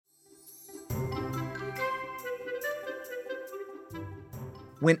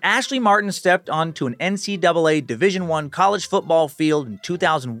When Ashley Martin stepped onto an NCAA Division I college football field in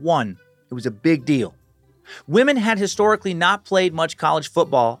 2001, it was a big deal. Women had historically not played much college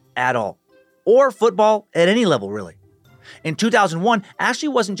football at all, or football at any level, really. In 2001, Ashley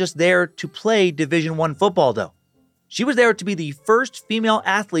wasn't just there to play Division I football, though. She was there to be the first female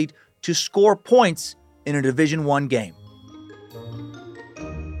athlete to score points in a Division I game.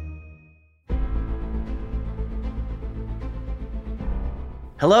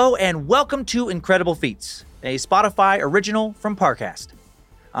 Hello and welcome to Incredible Feats, a Spotify original from Parcast.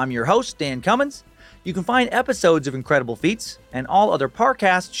 I'm your host, Dan Cummins. You can find episodes of Incredible Feats and all other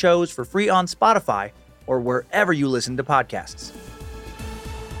Parcast shows for free on Spotify or wherever you listen to podcasts.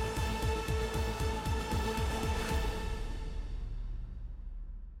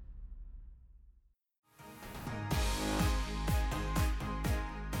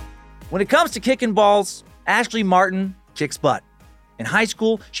 When it comes to kicking balls, Ashley Martin kicks butt. In high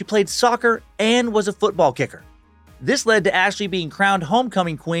school, she played soccer and was a football kicker. This led to Ashley being crowned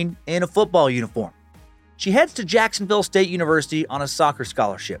homecoming queen in a football uniform. She heads to Jacksonville State University on a soccer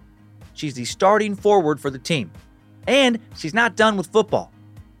scholarship. She's the starting forward for the team. And she's not done with football.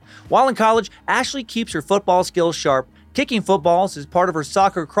 While in college, Ashley keeps her football skills sharp, kicking footballs as part of her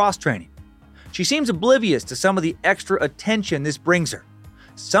soccer cross training. She seems oblivious to some of the extra attention this brings her.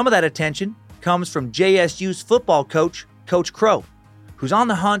 Some of that attention comes from JSU's football coach, Coach Crow, who's on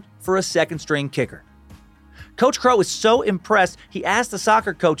the hunt for a second-string kicker. Coach Crow is so impressed, he asked the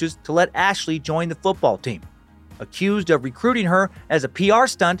soccer coaches to let Ashley join the football team. Accused of recruiting her as a PR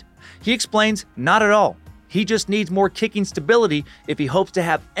stunt, he explains not at all. He just needs more kicking stability if he hopes to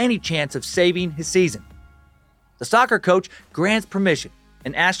have any chance of saving his season. The soccer coach grants permission,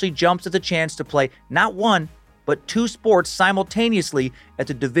 and Ashley jumps at the chance to play not one, but two sports simultaneously at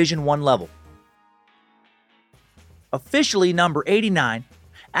the Division I level. Officially number 89,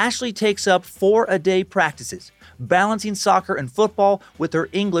 Ashley takes up 4-a-day practices, balancing soccer and football with her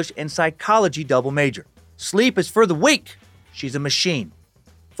English and psychology double major. Sleep is for the weak. She's a machine.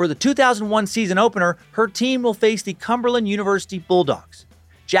 For the 2001 season opener, her team will face the Cumberland University Bulldogs.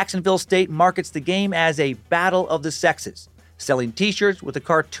 Jacksonville State markets the game as a battle of the sexes, selling t-shirts with a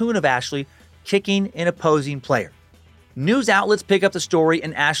cartoon of Ashley kicking an opposing player. News outlets pick up the story,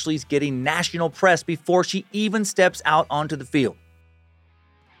 and Ashley's getting national press before she even steps out onto the field.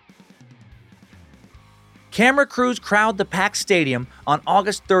 Camera crews crowd the packed stadium on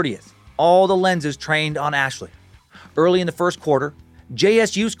August 30th, all the lenses trained on Ashley. Early in the first quarter,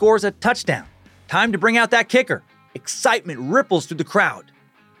 JSU scores a touchdown. Time to bring out that kicker. Excitement ripples through the crowd,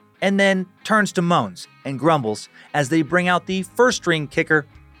 and then turns to moans and grumbles as they bring out the first-string kicker,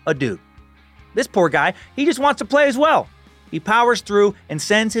 a dude. This poor guy, he just wants to play as well. He powers through and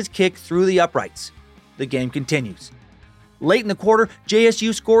sends his kick through the uprights. The game continues. Late in the quarter,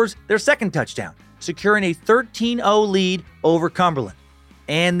 JSU scores their second touchdown, securing a 13-0 lead over Cumberland.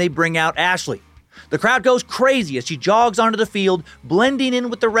 And they bring out Ashley. The crowd goes crazy as she jogs onto the field, blending in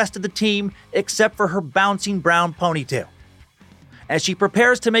with the rest of the team, except for her bouncing brown ponytail. As she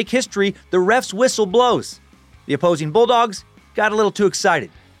prepares to make history, the ref's whistle blows. The opposing Bulldogs got a little too excited,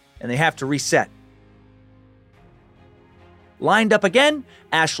 and they have to reset. Lined up again,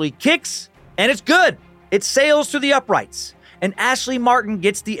 Ashley kicks, and it's good. It sails through the uprights, and Ashley Martin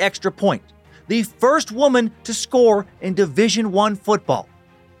gets the extra point, the first woman to score in Division I football.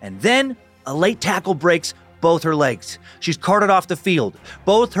 And then a late tackle breaks both her legs. She's carted off the field.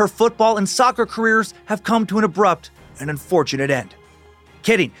 Both her football and soccer careers have come to an abrupt and unfortunate end.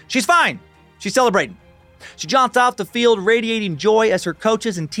 Kidding, she's fine. She's celebrating. She jaunts off the field radiating joy as her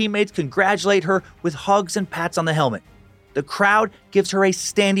coaches and teammates congratulate her with hugs and pats on the helmet. The crowd gives her a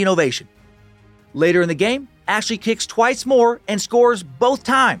standing ovation. Later in the game, Ashley kicks twice more and scores both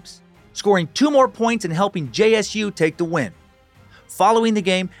times, scoring 2 more points and helping JSU take the win. Following the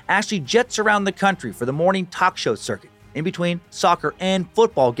game, Ashley jets around the country for the morning talk show circuit, in between soccer and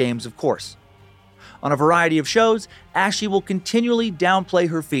football games, of course. On a variety of shows, Ashley will continually downplay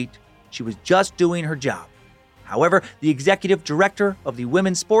her feat. She was just doing her job. However, the executive director of the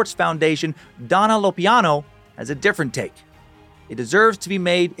Women's Sports Foundation, Donna Lopiano, has a different take. It deserves to be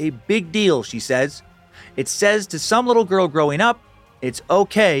made a big deal, she says. It says to some little girl growing up, it's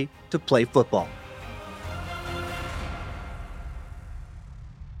okay to play football.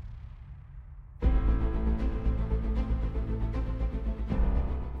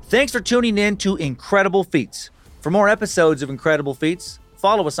 Thanks for tuning in to Incredible Feats. For more episodes of Incredible Feats,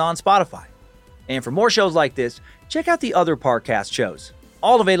 follow us on Spotify. And for more shows like this, check out the other Parcast shows,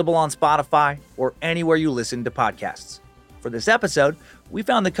 all available on Spotify or anywhere you listen to podcasts. For this episode, we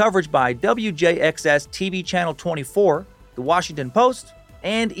found the coverage by WJXS TV Channel 24, The Washington Post,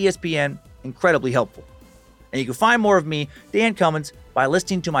 and ESPN incredibly helpful. And you can find more of me, Dan Cummins, by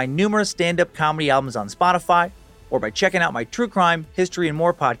listening to my numerous stand-up comedy albums on Spotify, or by checking out my true crime, history, and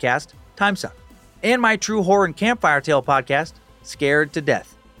more podcast, Timesuck, and my true horror and campfire tale podcast, Scared to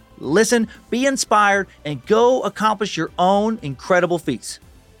Death. Listen, be inspired, and go accomplish your own incredible feats.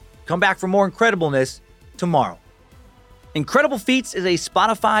 Come back for more incredibleness tomorrow. Incredible Feats is a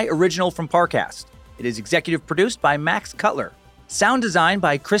Spotify original from Parcast. It is executive produced by Max Cutler. Sound design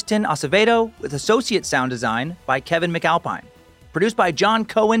by Kristen Acevedo, with associate sound design by Kevin McAlpine. Produced by John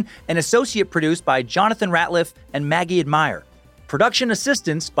Cohen and associate produced by Jonathan Ratliff and Maggie Admire. Production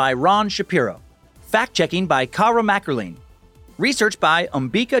assistance by Ron Shapiro. Fact-checking by Kara Mackerline. Research by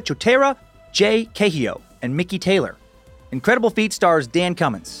Umbika Chotera, Jay Cahio, and Mickey Taylor. Incredible Feat stars Dan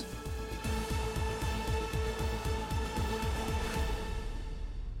Cummins.